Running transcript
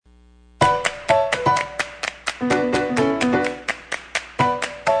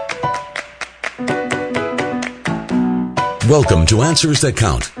Welcome to Answers That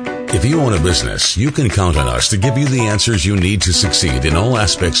Count. If you own a business, you can count on us to give you the answers you need to succeed in all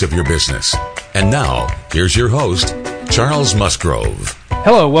aspects of your business. And now, here's your host, Charles Musgrove.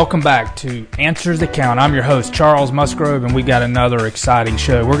 Hello, welcome back to Answers That Count. I'm your host, Charles Musgrove, and we got another exciting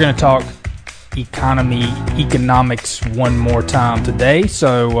show. We're going to talk economics one more time today.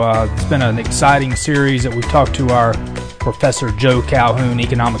 So it's been an exciting series that we've talked to our Professor Joe Calhoun,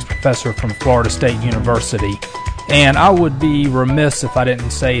 economics professor from Florida State University. And I would be remiss if I didn't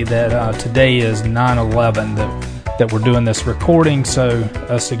say that today is 9/11 that we're doing this recording. So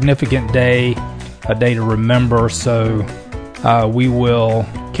a significant day, a day to remember. So we will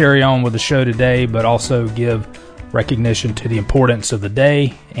carry on with the show today, but also give recognition to the importance of the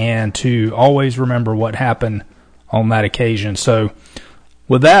day and to always remember what happened on that occasion. So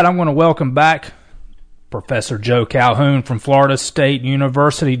with that, I'm going to welcome back Professor Joe Calhoun from Florida State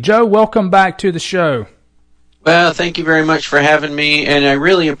University. Joe, welcome back to the show. Well, thank you very much for having me, and I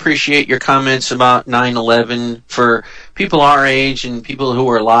really appreciate your comments about 9/11. For people our age and people who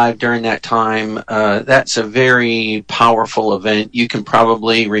were alive during that time, that's a very powerful event. You can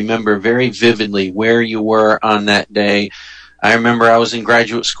probably remember very vividly where you were on that day. I remember I was in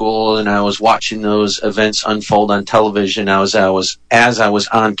graduate school and I was watching those events unfold on television as I was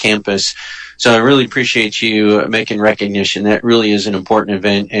on campus. So I really appreciate you making recognition. That really is an important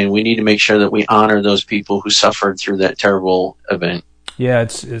event, and we need to make sure that we honor those people who suffered through that terrible event. Yeah,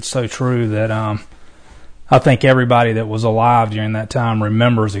 it's so true that I think everybody that was alive during that time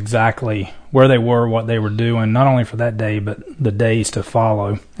remembers exactly where they were, what they were doing, not only for that day, but the days to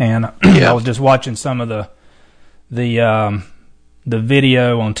follow. And I was just watching some of the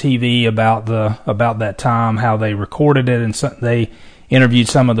video on TV about that time, how they recorded it, and they interviewed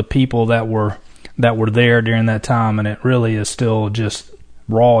some of the people that were there during that time, and it really is still just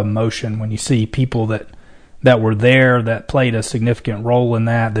raw emotion when you see people that were there, that played a significant role in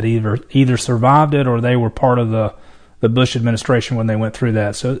that either survived it or they were part of the Bush administration when they went through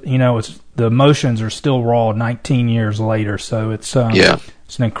that. So the emotions are still raw 19 years later. So it's an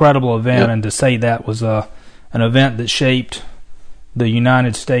incredible event, and to say that was an event that shaped the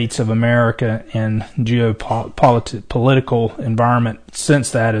United States of America and geopolitical environment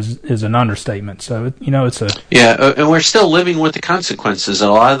since that is an understatement. So, it's a... Yeah, and we're still living with the consequences. A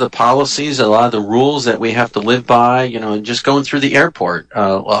lot of the policies, a lot of the rules that we have to live by, just going through the airport.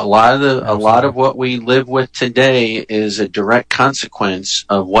 A lot of what we live with today is a direct consequence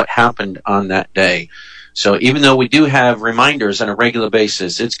of what happened on that day. So even though we do have reminders on a regular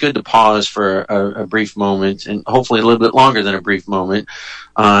basis, it's good to pause for a brief moment, and hopefully a little bit longer than a brief moment,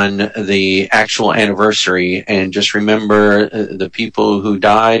 on the actual anniversary, and just remember the people who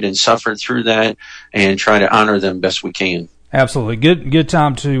died and suffered through that, and try to honor them best we can. Absolutely. Good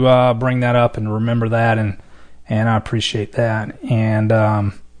time to bring that up and remember that, and I appreciate that. And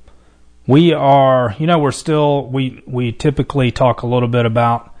we are, we typically talk a little bit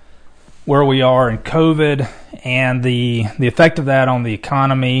about where we are in COVID and the effect of that on the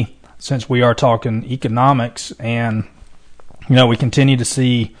economy, since we are talking economics. And we continue to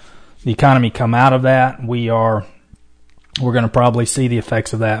see the economy come out of that. We're going to probably see the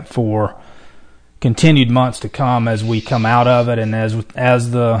effects of that for continued months to come as we come out of it, and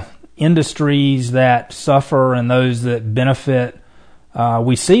as the industries that suffer and those that benefit,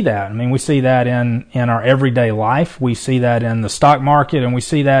 we see that. I mean, we see that in our everyday life. We see that in the stock market, and we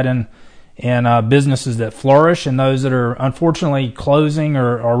see that in businesses that flourish, and those that are unfortunately closing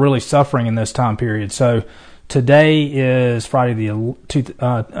or are really suffering in this time period. So today is Friday the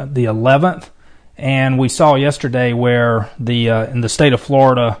 11th, and we saw yesterday where in the state of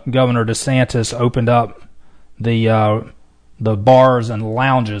Florida, Governor DeSantis opened up the bars and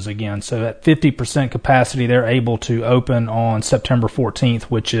lounges again. So at 50% capacity, they're able to open on September 14th,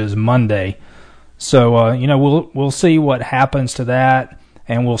 which is Monday. So we'll see what happens to that.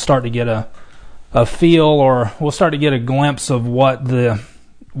 And we'll start to get a feel, or we'll start to get a glimpse of what those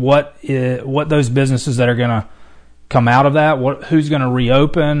businesses that are going to come out of that, who's going to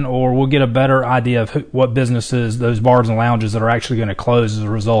reopen, or we'll get a better idea of what businesses, those bars and lounges, that are actually going to close as a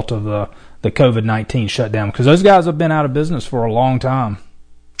result of the COVID-19 shutdown, because those guys have been out of business for a long time.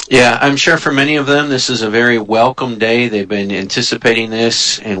 Yeah, I'm sure for many of them this is a very welcome day. They've been anticipating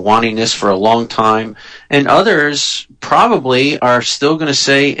this and wanting this for a long time, And others probably are still going to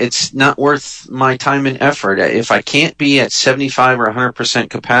say it's not worth my time and effort. If I can't be at 75 or 100%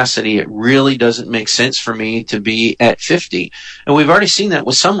 capacity, it really doesn't make sense for me to be at 50. And we've already seen that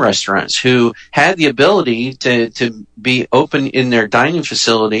with some restaurants who had the ability to be open in their dining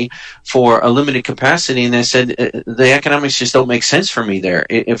facility for a limited capacity, and they said the economics just don't make sense for me there.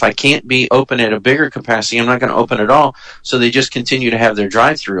 If I can't be open at a bigger capacity, I'm not going to open at all. So they just continue to have their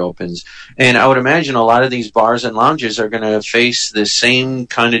drive-through opens. And I would imagine a lot of these bars and lounges are going to face the same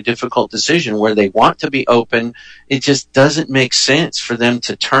kind of difficult decision where they want to be open. It just doesn't make sense for them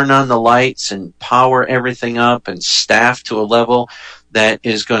to turn on the lights and power everything up and staff to a level that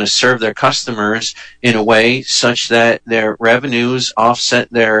is going to serve their customers in a way such that their revenues offset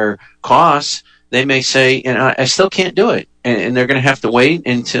their costs. They may say, I still can't do it. And they're going to have to wait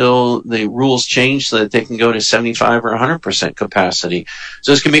until the rules change so that they can go to 75 or 100% capacity.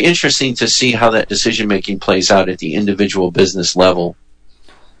 So it's going to be interesting to see how that decision-making plays out at the individual business level.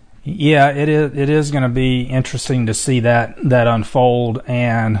 Yeah, it is going to be interesting to see that unfold,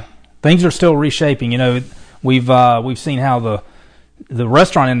 and things are still reshaping. We've seen how the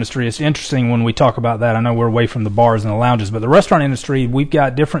restaurant industry is interesting when we talk about that. I know we're away from the bars and the lounges, but the restaurant industry, we've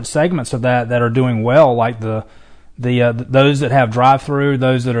got different segments of that are doing well, like the those that have drive-through,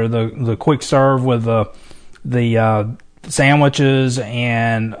 those that are the quick serve with the sandwiches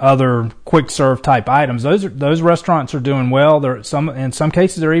and other quick serve type items. Those restaurants are doing well. In some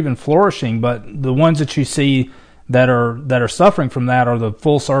cases they're even flourishing, but the ones that you see that are suffering from that are the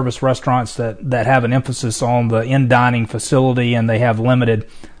full service restaurants that have an emphasis on the in dining facility, and they have limited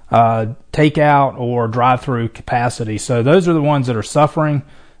takeout or drive-through capacity. So those are the ones that are suffering.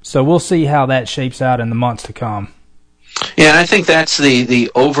 So we'll see how that shapes out in the months to come. Yeah, and I think that's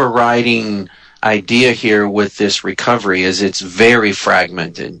the overriding idea here with this recovery is it's very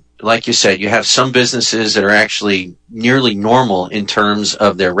fragmented. Like you said, you have some businesses that are actually nearly normal in terms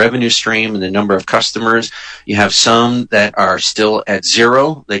of their revenue stream and the number of customers. You have some that are still at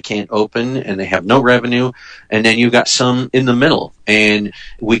zero. They can't open and they have no revenue. And then you've got some in the middle. And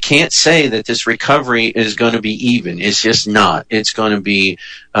we can't say that this recovery is going to be even. It's just not. It's going to be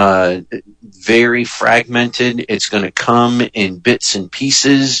very fragmented. It's going to come in bits and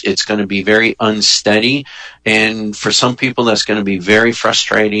pieces. It's going to be very unsteady. And for some people, that's going to be very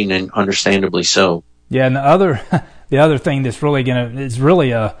frustrating, and understandably so. Yeah, and the other thing that's really is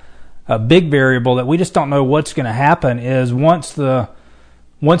really a big variable that we just don't know what's going to happen is once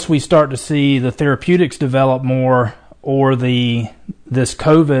we start to see the therapeutics develop more, or this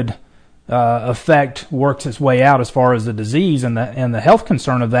COVID effect works its way out as far as the disease and the health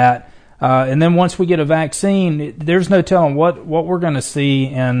concern of that, and then once we get a vaccine, there's no telling what we're going to see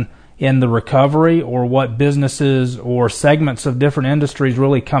in the recovery, or what businesses or segments of different industries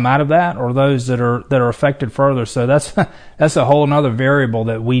really come out of that, or those that are affected further. So that's a whole other variable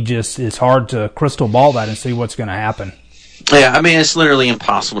that it's hard to crystal ball that and see what's going to happen. Yeah, I mean, it's literally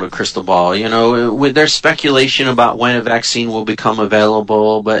impossible to crystal ball. There's speculation about when a vaccine will become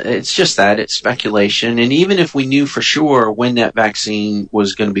available, but it's just that, it's speculation. And even if we knew for sure when that vaccine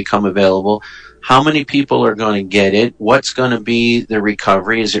was going to become available, how many people are going to get it? What's going to be the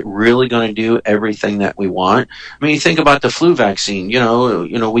recovery? Is it really going to do everything that we want? I mean, you think about the flu vaccine.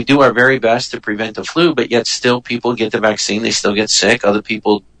 We do our very best to prevent the flu, but yet still people get the vaccine. They still get sick. Other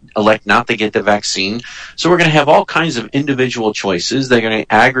people elect not to get the vaccine. So we're going to have all kinds of individual choices. They're going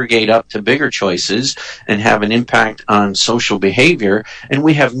to aggregate up to bigger choices and have an impact on social behavior. And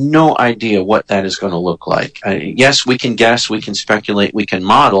we have no idea what that is going to look like. Yes, we can guess, we can speculate, we can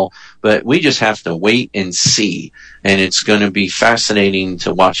model, but we just have to wait and see. And it's going to be fascinating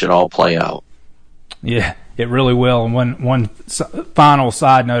to watch it all play out. Yeah, it really will. And one final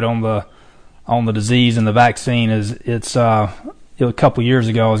side note on the disease and the vaccine is a couple years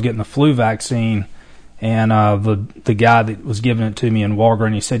ago, I was getting the flu vaccine, and the guy that was giving it to me in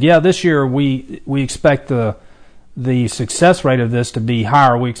Walgreens, he said, "Yeah, this year we expect the success rate of this to be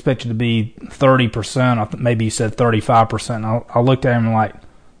higher. We expect it to be 30%. Maybe he said 35%." I looked at him and like,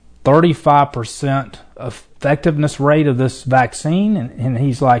 35% effectiveness rate of this vaccine, and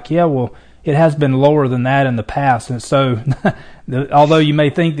he's like, "Yeah, well, it has been lower than that in the past." And so, although you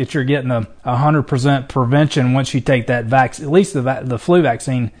may think that you're getting a 100% prevention once you take that vaccine, at least the flu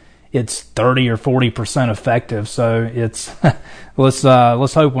vaccine, it's 30 or 40% effective. So it's let's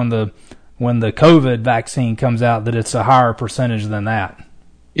hope when the COVID vaccine comes out that it's a higher percentage than that.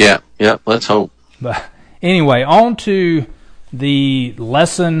 Yeah, let's hope. But anyway, on to the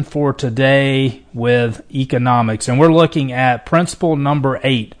lesson for today with economics, and we're looking at principle number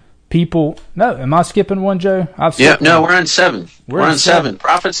 8. Am I skipping one, Joe? We're on 7. We're on 7.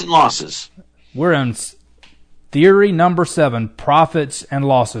 Profits and losses. We're on Theory number 7, profits and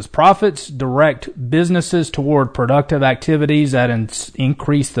losses. Profits direct businesses toward productive activities that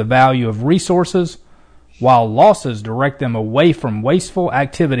increase the value of resources, while losses direct them away from wasteful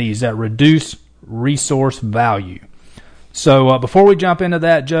activities that reduce resource value. So before we jump into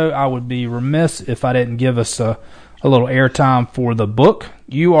that, Joe, I would be remiss if I didn't give us a little airtime for the book.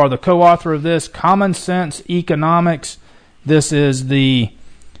 You are the co-author of this, Common Sense Economics. This is the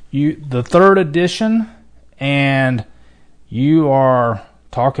 3rd edition, and you are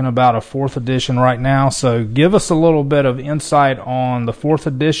talking about a 4th edition right now. So give us a little bit of insight on the 4th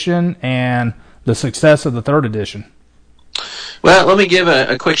edition and the success of the 3rd edition. Well, let me give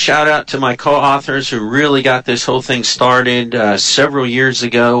a quick shout out to my co-authors who really got this whole thing started several years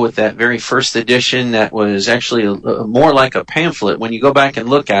ago with that very first edition that was actually more like a pamphlet. When you go back and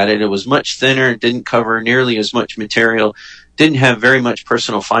look at it, it was much thinner, it didn't cover nearly as much material, didn't have very much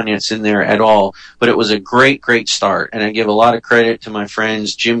personal finance in there at all, but it was a great, great start. And I give a lot of credit to my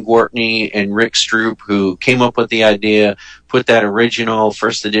friends Jim Gortney and Rick Stroop, who came up with the idea, put that original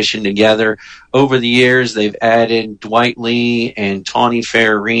first edition together. Over the years, they've added Dwight Lee and Tawny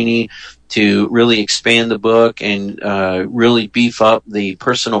Ferrarini to really expand the book and really beef up the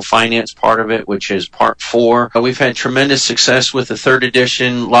personal finance part of it, which is part 4. We've had tremendous success with the 3rd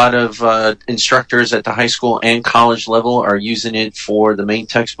edition. A lot of instructors at the high school and college level are using it for the main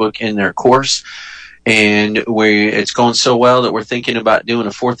textbook in their course. And it's going so well that we're thinking about doing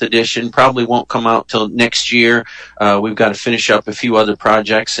a 4th edition. Probably won't come out till next year. We've got to finish up a few other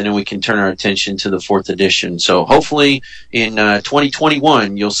projects, and then we can turn our attention to the 4th edition. So hopefully in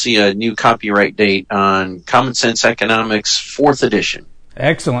 2021, you'll see a new copyright date on Common Sense Economics 4th edition.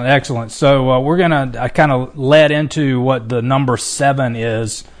 Excellent, excellent. So we're going to kind of led into what the number 7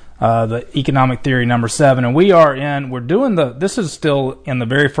 is, the economic theory number 7, and we're doing this is still in the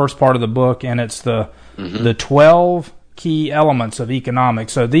very first part of the book, and it's the 12 key elements of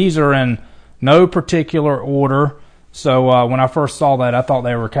economics. So these are in no particular order. So when I first saw that, I thought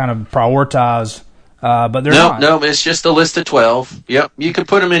they were kind of prioritized, but they're not. No, it's just a list of 12. Yep, you could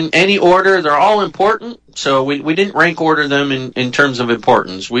put them in any order. They're all important, so we didn't rank order them in terms of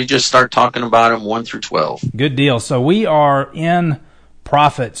importance. We just start talking about them 1 through 12. Good deal. So we are in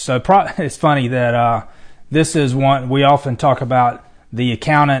profits. So it's funny that this is one we often talk about, the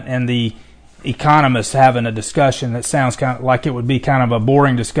accountant and the economist having a discussion that sounds kind of like it would be kind of a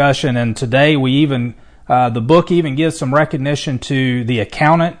boring discussion. And today we even the book even gives some recognition to the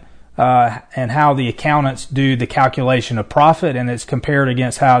accountant and how the accountants do the calculation of profit, and it's compared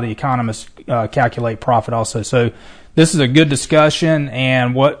against how the economists calculate profit also. So this is a good discussion,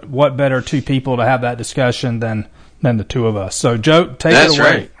 and what better two people to have that discussion than the two of us. So, Joe, take it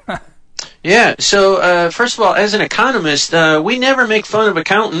away. That's right. Yeah, so first of all, as an economist, we never make fun of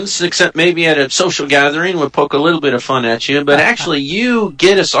accountants, except maybe at a social gathering. We'll poke a little bit of fun at you. But actually, you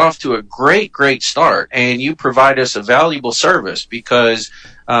get us off to a great, great start, and you provide us a valuable service because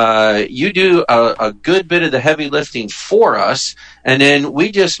you do a good bit of the heavy lifting for us, and then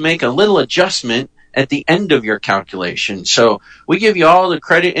we just make a little adjustment at the end of your calculation. So we give you all the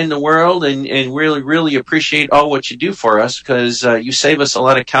credit in the world and really, really appreciate all what you do for us because you save us a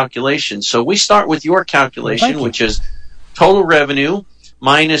lot of calculations. So we start with your calculation, which is total revenue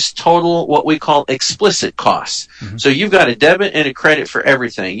minus total what we call explicit costs. Mm-hmm. So you've got a debit and a credit for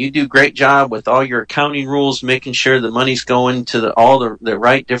everything. You do a great job with all your accounting rules, making sure the money's going to all the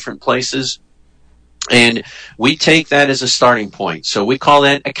right different places. And we take that as a starting point. So we call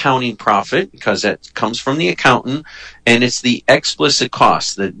that accounting profit because that comes from the accountant, and it's the explicit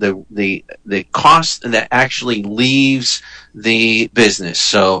cost, the cost that actually leaves the business.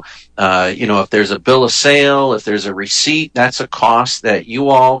 So, if there's a bill of sale, if there's a receipt, that's a cost that you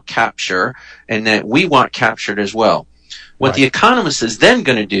all capture and that we want captured as well. What the economist is then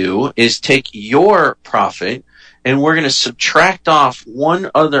going to do is take your profit and we're going to subtract off one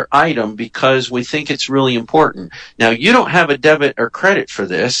other item because we think it's really important. Now, you don't have a debit or credit for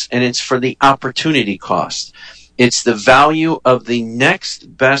this, and it's for the opportunity cost. It's the value of the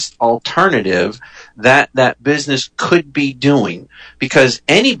next best alternative that business could be doing, because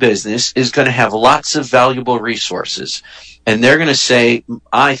any business is going to have lots of valuable resources. And they're going to say,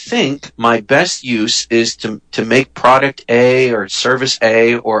 I think my best use is to make product A or service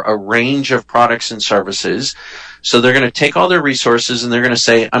A or a range of products and services. So they're going to take all their resources and they're going to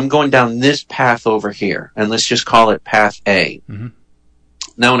say, I'm going down this path over here. And let's just call it path A. Mm-hmm.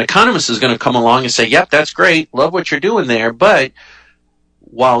 Now, an economist is going to come along and say, yep, that's great. Love what you're doing there. But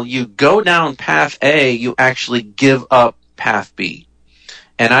while you go down path A, you actually give up path B.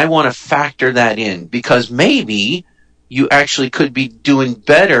 And I want to factor that in because maybe you actually could be doing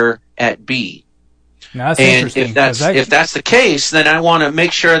better at B. Now, that's and interesting, if that's the case, then I want to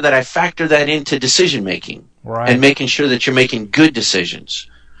make sure that I factor that into decision making, right, and making sure that you're making good decisions.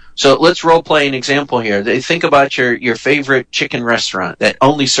 So let's role play an example here. Think about your favorite chicken restaurant that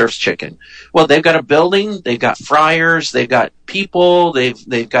only serves chicken. Well, they've got a building, they've got fryers, they've got people,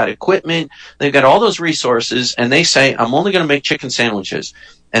 they've got equipment, they've got all those resources, and they say, I'm only going to make chicken sandwiches.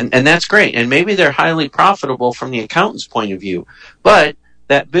 And that's great. And maybe they're highly profitable from the accountant's point of view. But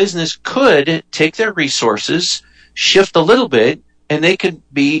that business could take their resources, shift a little bit, and they could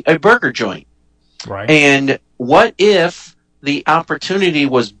be a burger joint. Right. And what if the opportunity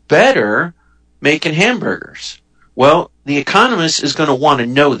was better making hamburgers? Well, the economist is going to want to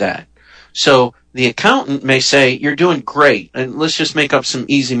know that. So the accountant may say, you're doing great. And let's just make up some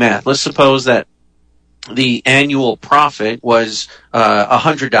easy math. Let's suppose that the annual profit was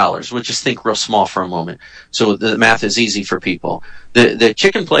 $100. We'll just think real small for a moment, so the math is easy for people. The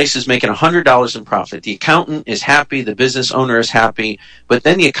chicken place is making $100 in profit. The accountant is happy. The business owner is happy. But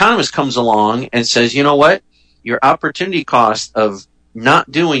then the economist comes along and says, you know what? Your opportunity cost of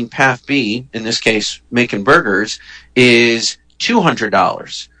not doing path B, in this case making burgers, is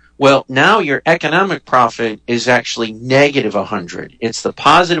 $200. Well, now your economic profit is actually negative 100. It's the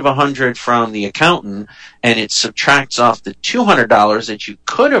positive 100 from the accountant, and it subtracts off the $200 that you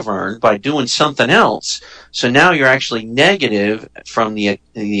could have earned by doing something else. So now you're actually negative from the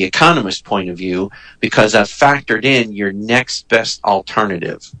economist point of view, because I've factored in your next best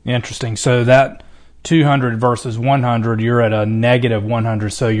alternative. Interesting. So that 200 versus 100, you're at a negative 100.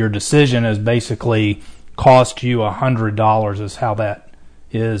 So your decision has basically cost you $100 is how that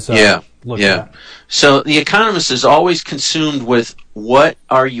is looked at. So the economist is always consumed with what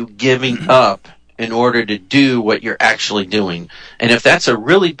are you giving up in order to do what you're actually doing. And if that's a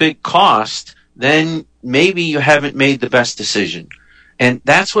really big cost, then maybe you haven't made the best decision. And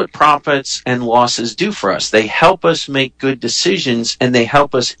that's what profits and losses do for us. They help us make good decisions, and they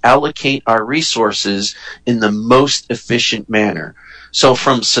help us allocate our resources in the most efficient manner. So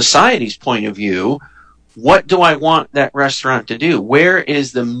from society's point of view, what do I want that restaurant to do? Where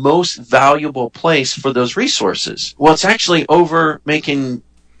is the most valuable place for those resources? Well, it's actually over making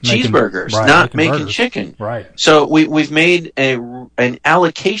cheeseburgers, right, not making burgers. Chicken. Right. So we've made an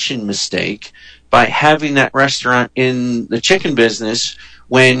allocation mistake by having that restaurant in the chicken business,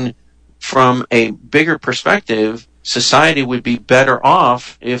 when from a bigger perspective, society would be better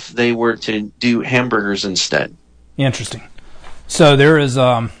off if they were to do hamburgers instead. Interesting. So there is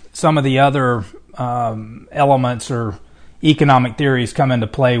some of the other elements or economic theories come into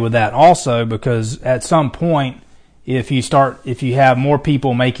play with that also, because at some point, if you have more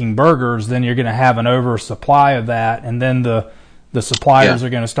people making burgers, then you're going to have an oversupply of that, and then the suppliers are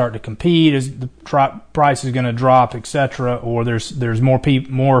going to start to compete as the price is going to drop, etc. Or there's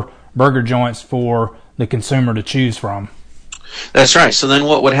more burger joints for the consumer to choose from. That's right. So then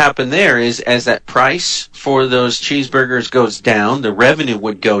what would happen there is, as that price for those cheeseburgers goes down, the revenue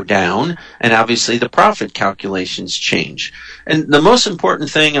would go down, and obviously the profit calculations change. And the most important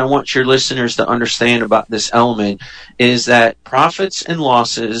thing I want your listeners to understand about this element is that profits and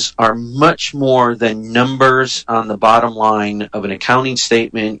losses are much more than numbers on the bottom line of an accounting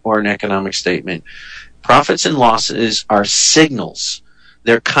statement or an economic statement. Profits and losses are signals.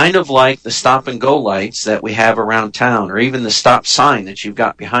 They're kind of like the stop and go lights that we have around town, or even the stop sign that you've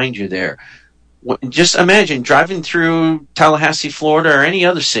got behind you there. Just imagine driving through Tallahassee, Florida, or any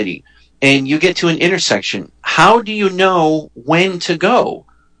other city, and you get to an intersection. How do you know when to go?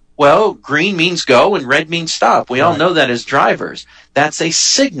 Well, green means go and red means stop. We all know that as drivers. That's a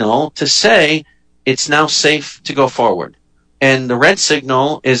signal to say it's now safe to go forward. And the red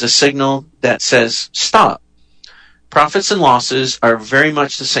signal is a signal that says stop. Profits and losses are very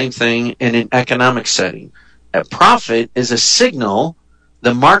much the same thing in an economic setting. A profit is a signal.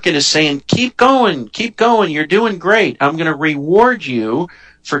 The market is saying, keep going, you're doing great. I'm going to reward you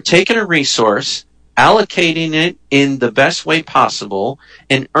for taking a resource, allocating it in the best way possible,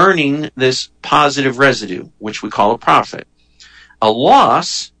 and earning this positive residue, which we call a profit. A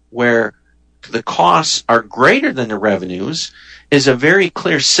loss, where the costs are greater than the revenues, is a very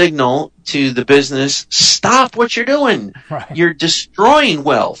clear signal to the business, stop what you're doing. Right. You're destroying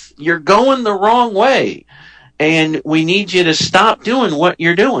wealth. You're going the wrong way. And we need you to stop doing what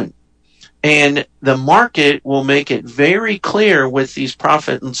you're doing. And the market will make it very clear with these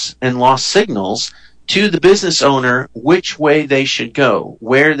profits and loss signals to the business owner which way they should go,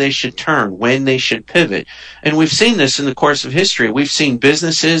 where they should turn, when they should pivot. And we've seen this in the course of history. We've seen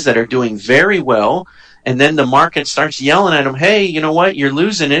businesses that are doing very well, and then the market starts yelling at them, hey, you know what, you're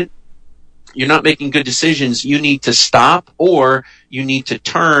losing it. you're not making good decisions, you need to stop, or you need to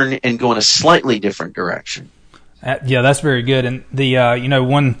turn and go in a slightly different direction. Yeah, that's very good. And the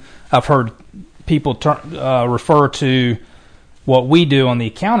when I've heard people refer to what we do on the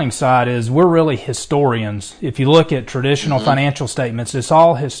accounting side is we're really historians. If you look at traditional financial statements, it's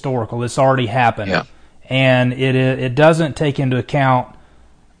all historical. It's already happened. Yeah. And it doesn't take into account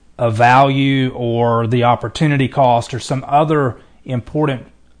a value or the opportunity cost or some other important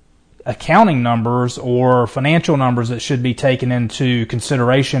accounting numbers or financial numbers that should be taken into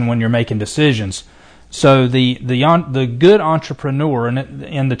consideration when you're making decisions. So the good entrepreneur,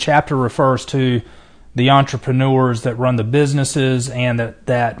 and the chapter refers to the entrepreneurs that run the businesses and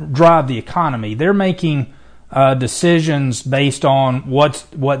that drive the economy. They're making decisions based on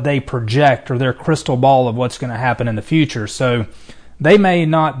what they project or their crystal ball of what's going to happen in the future. So they may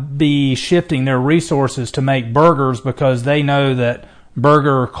not be shifting their resources to make burgers because they know that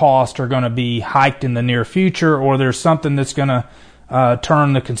burger costs are going to be hiked in the near future, or there's something that's going to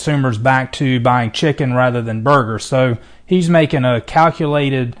turn the consumers back to buying chicken rather than burgers. So he's making a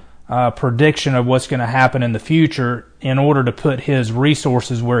calculated prediction of what's going to happen in the future in order to put his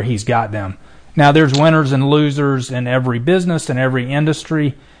resources where he's got them. Now, there's winners and losers in every business and every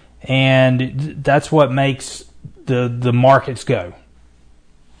industry, and that's what makes the markets go.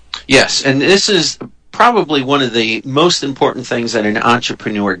 Yes, and this is probably one of the most important things that an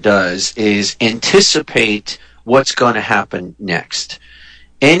entrepreneur does is anticipate what's going to happen next.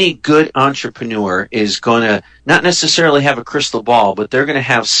 Any good entrepreneur is going to not necessarily have a crystal ball, but they're going to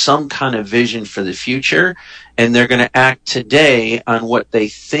have some kind of vision for the future, and they're going to act today on what they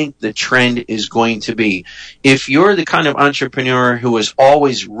think the trend is going to be. If you're the kind of entrepreneur who is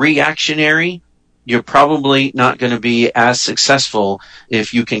always reactionary, you're probably not going to be as successful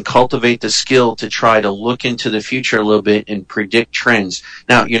if you can cultivate the skill to try to look into the future a little bit and predict trends.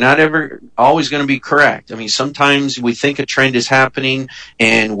 Now, you're not ever always going to be correct. I mean, sometimes we think a trend is happening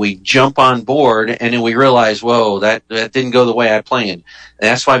and we jump on board and then we realize, whoa, that didn't go the way I planned.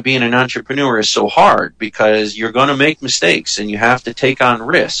 That's why being an entrepreneur is so hard, because you're going to make mistakes and you have to take on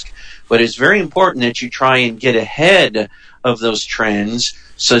risk. But it's very important that you try and get ahead of those trends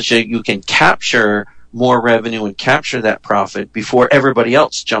such that you can capture more revenue and capture that profit before everybody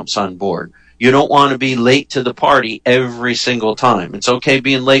else jumps on board. You don't want to be late to the party every single time. It's okay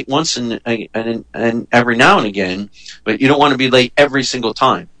being late once and every now and again, but you don't want to be late every single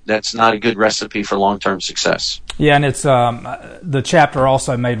time. That's not a good recipe for long-term success. Yeah, and it's the chapter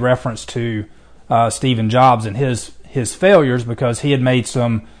also made reference to Stephen Jobs and his failures, because he had made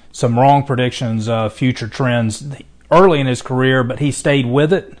some wrong predictions of future trends early in his career, but he stayed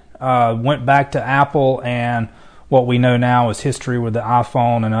with it, went back to Apple, and what we know now is history with the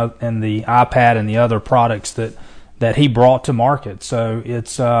iPhone and the iPad and the other products that he brought to market. So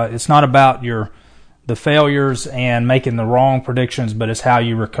it's not about the failures and making the wrong predictions, but it's how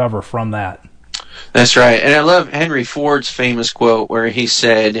you recover from that. That's right. And I love Henry Ford's famous quote where he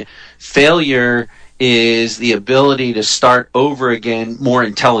said, "Failure is the ability to start over again more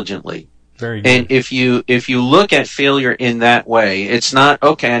intelligently." Very good. And if you look at failure in that way, it's not,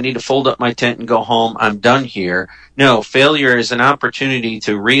 okay, I need to fold up my tent and go home, I'm done here. No, failure is an opportunity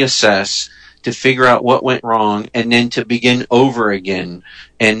to reassess, to figure out what went wrong, and then to begin over again,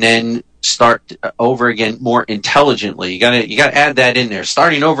 and then start over again more intelligently. You gotta add that in there.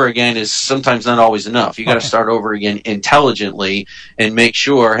 Starting over again is sometimes not always enough. You gotta start over again intelligently and make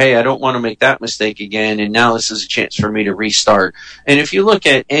sure, hey, I don't want to make that mistake again, and now this is a chance for me to restart. And if you look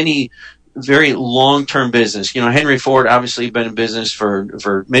at any very long-term business. Henry Ford obviously been in business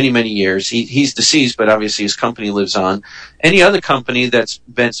for many, many years. He's deceased, but obviously his company lives on. Any other company that's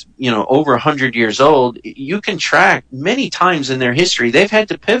been, over 100 years old, you can track many times in their history, they've had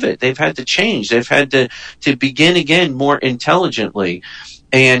to pivot. They've had to change. They've had to begin again more intelligently.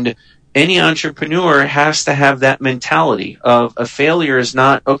 And any entrepreneur has to have that mentality of a failure is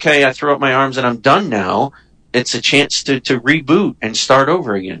not, okay, I throw up my arms and I'm done now. It's a chance to reboot and start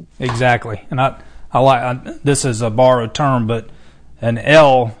over again. Exactly. And I like this is a borrowed term, but an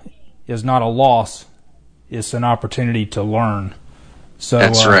L is not a loss. It's an opportunity to learn. So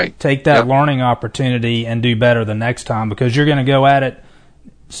that's right. Take that learning opportunity and do better the next time, because you're going to go at it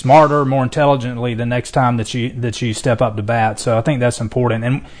smarter, more intelligently the next time that you step up to bat. So I think that's important.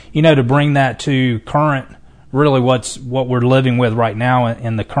 And to bring that to current, really what we're living with right now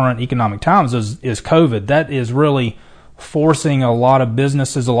in the current economic times is COVID. That is really forcing a lot of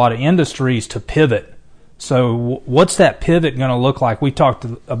businesses, a lot of industries to pivot. So what's that pivot going to look like? We talked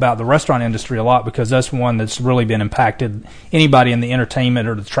about the restaurant industry a lot because that's one that's really been impacted. Anybody in the entertainment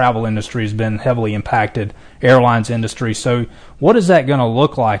or the travel industry has been heavily impacted, airlines industry. So what is that going to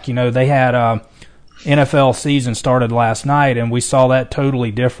look like? You know, they had NFL season started last night, and we saw that totally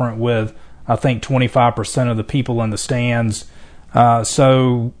different with, I think, 25% of the people in the stands.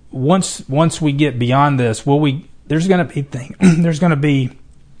 So once we get beyond this, there's going to be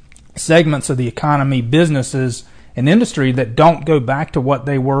segments of the economy, businesses, and industry that don't go back to what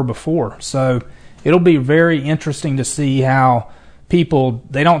they were before. So it'll be very interesting to see how people,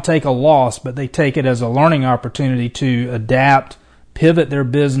 they don't take a loss, but they take it as a learning opportunity to adapt, pivot their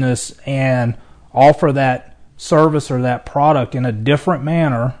business, and offer that service or that product in a different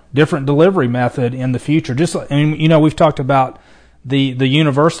manner, different delivery method in the future. Just, and you know, we've talked about the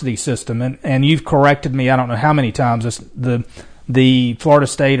university system, and you've corrected me, I don't know how many times, the Florida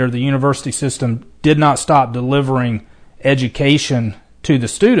State or the university system did not stop delivering education to the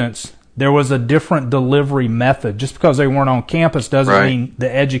students. There was a different delivery method. Just because they weren't on campus doesn't mean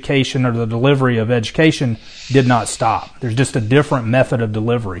the education or the delivery of education did not stop. There's just a different method of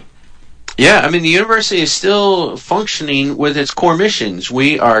delivery. Yeah, I mean, the university is still functioning with its core missions.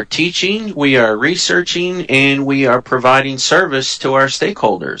 We are teaching, we are researching, and we are providing service to our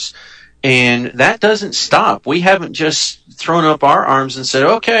stakeholders. And that doesn't stop. We haven't just thrown up our arms and said,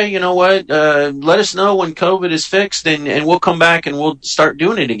 okay, you know what, let us know when COVID is fixed and we'll come back and we'll start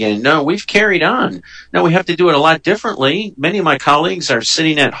doing it again. No, we've carried on. Now we have to do it a lot differently. Many of my colleagues are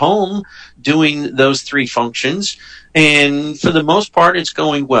sitting at home doing those three functions. And for the most part, it's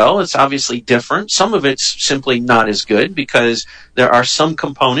going well. It's obviously different. Some of it's simply not as good because there are some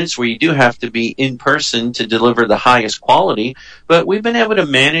components where you do have to be in person to deliver the highest quality. But we've been able to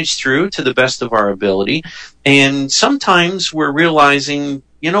manage through to the best of our ability. And sometimes we're realizing,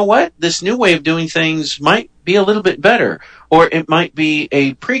 you know what, this new way of doing things might be a little bit better, or it might be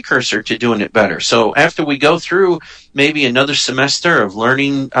a precursor to doing it better. So after we go through maybe another semester of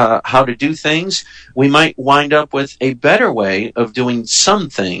learning how to do things, we might wind up with a better way of doing some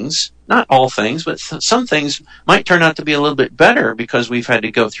things. Not all things, but some things might turn out to be a little bit better because we've had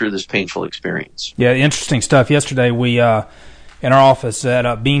to go through this painful experience. Yeah, interesting stuff. Yesterday, we in our office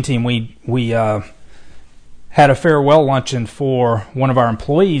at Bean Team, we had a farewell luncheon for one of our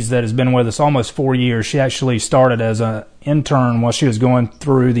employees that has been with us almost 4 years. She actually started as an intern while she was going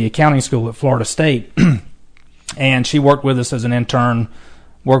through the accounting school at Florida State. And she worked with us as an intern,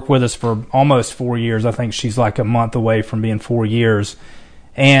 worked with us for almost 4 years. I think she's like a month away from being 4 years.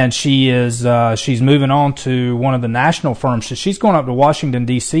 And she's moving on to one of the national firms. So she's going up to Washington,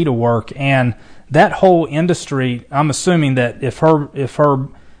 D.C. to work. And that whole industry, I'm assuming that if her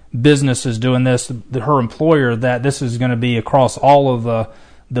business is doing this, her employer, that this is going to be across all of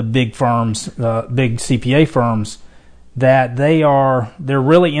the big firms, big CPA firms, that they're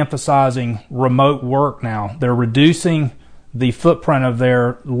really emphasizing remote work now. They're reducing the footprint of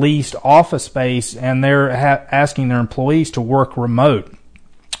their leased office space, and they're asking their employees to work remote.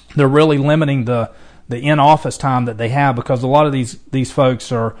 They're really limiting the in-office time that they have, because a lot of these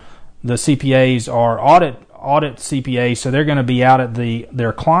folks are, the CPAs are audit CPAs, so they're going to be out at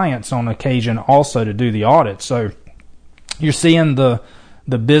their clients on occasion also to do the audit. So you're seeing the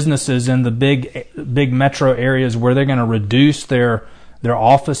businesses in the big metro areas where they're going to reduce their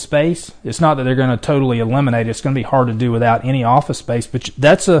office space. It's not that they're going to totally eliminate it. It's going to be hard to do without any office space, but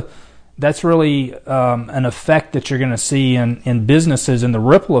that's really an effect that you're going to see in businesses, and the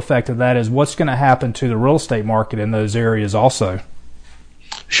ripple effect of that is what's going to happen to the real estate market in those areas also.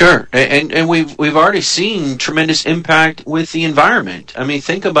 Sure, and we've already seen tremendous impact with the environment. I mean,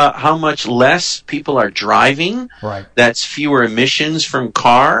 think about how much less people are driving. Right. That's fewer emissions from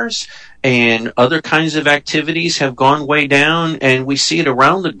cars, and other kinds of activities have gone way down, and we see it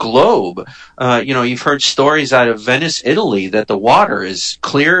around the globe. You've heard stories out of Venice, Italy, that the water is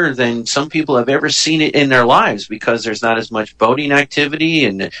clearer than some people have ever seen it in their lives because there's not as much boating activity,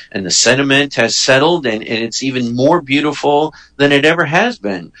 and the sediment has settled, and it's even more beautiful than it ever has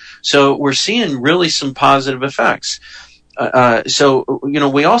been. So we're seeing really some positive effects.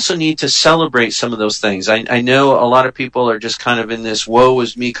 We also need to celebrate some of those things. I know a lot of people are just kind of in this woe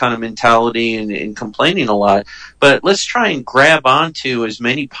is me kind of mentality and complaining a lot, but let's try and grab onto as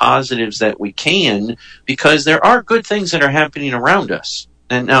many positives that we can, because there are good things that are happening around us.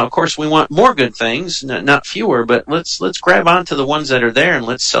 And now, of course, we want more good things, not fewer, but let's grab onto the ones that are there and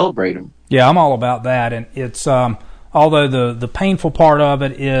let's celebrate them. Yeah, I'm all about that. And it's although the painful part of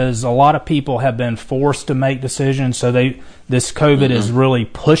it is a lot of people have been forced to make decisions, so this COVID has really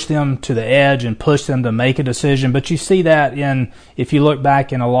pushed them to the edge and pushed them to make a decision. But you see that if you look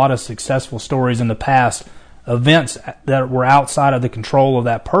back in a lot of successful stories in the past, events that were outside of the control of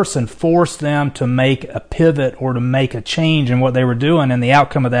that person forced them to make a pivot or to make a change in what they were doing, and the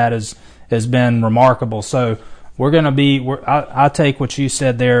outcome of that has been remarkable. So I take what you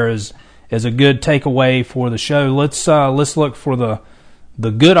said there as a good takeaway for the show. Let's look for the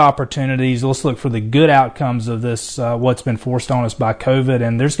good opportunities. Let's look for the good outcomes of this, what's been forced on us by COVID.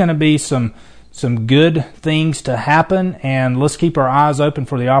 And there's going to be some good things to happen, and let's keep our eyes open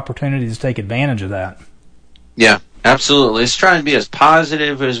for the opportunities to take advantage of that. Yeah, absolutely. Let's try and be as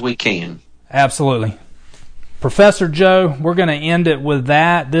positive as we can. Absolutely. Professor Joe, we're going to end it with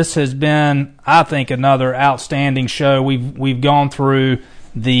that. This has been, I think, another outstanding show. We've gone through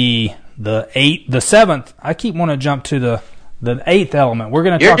the seventh. I keep wanting to jump to the eighth element. We're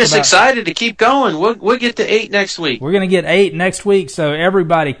going to. You're just excited to keep going. We'll get to 8 next week. We're going to get 8 next week. So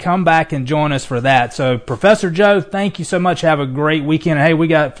everybody, come back and join us for that. So Professor Joe, thank you so much. Have a great weekend. Hey, we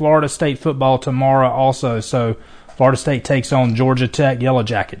got Florida State football tomorrow also. So Florida State takes on Georgia Tech Yellow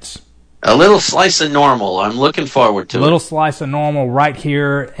Jackets. A little slice of normal. I'm looking forward to it. A little slice of normal right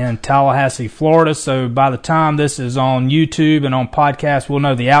here in Tallahassee, Florida. So by the time this is on YouTube and on podcast, we'll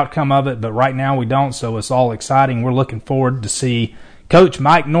know the outcome of it. But right now we don't, so it's all exciting. We're looking forward to see Coach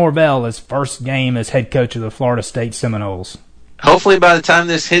Mike Norvell, his first game as head coach of the Florida State Seminoles. Hopefully by the time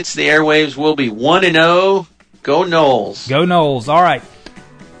this hits the airwaves, we'll be 1-0. Go Noles. Go Noles. All right.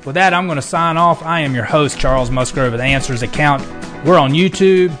 With that, I'm going to sign off. I am your host, Charles Musgrove with Answers Account. We're on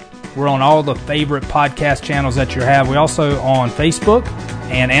YouTube. We're on all the favorite podcast channels that you have. We're also on Facebook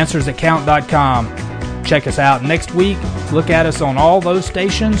and AnswersAccount.com. Check us out next week. Look at us on all those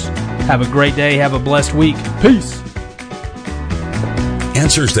stations. Have a great day. Have a blessed week. Peace.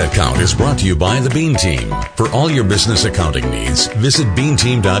 Answers That Count is brought to you by the Bean Team. For all your business accounting needs, visit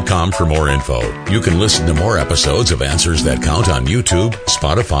beanteam.com for more info. You can listen to more episodes of Answers That Count on YouTube,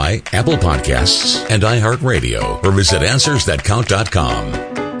 Spotify, Apple Podcasts, and iHeartRadio, or visit AnswersThatCount.com.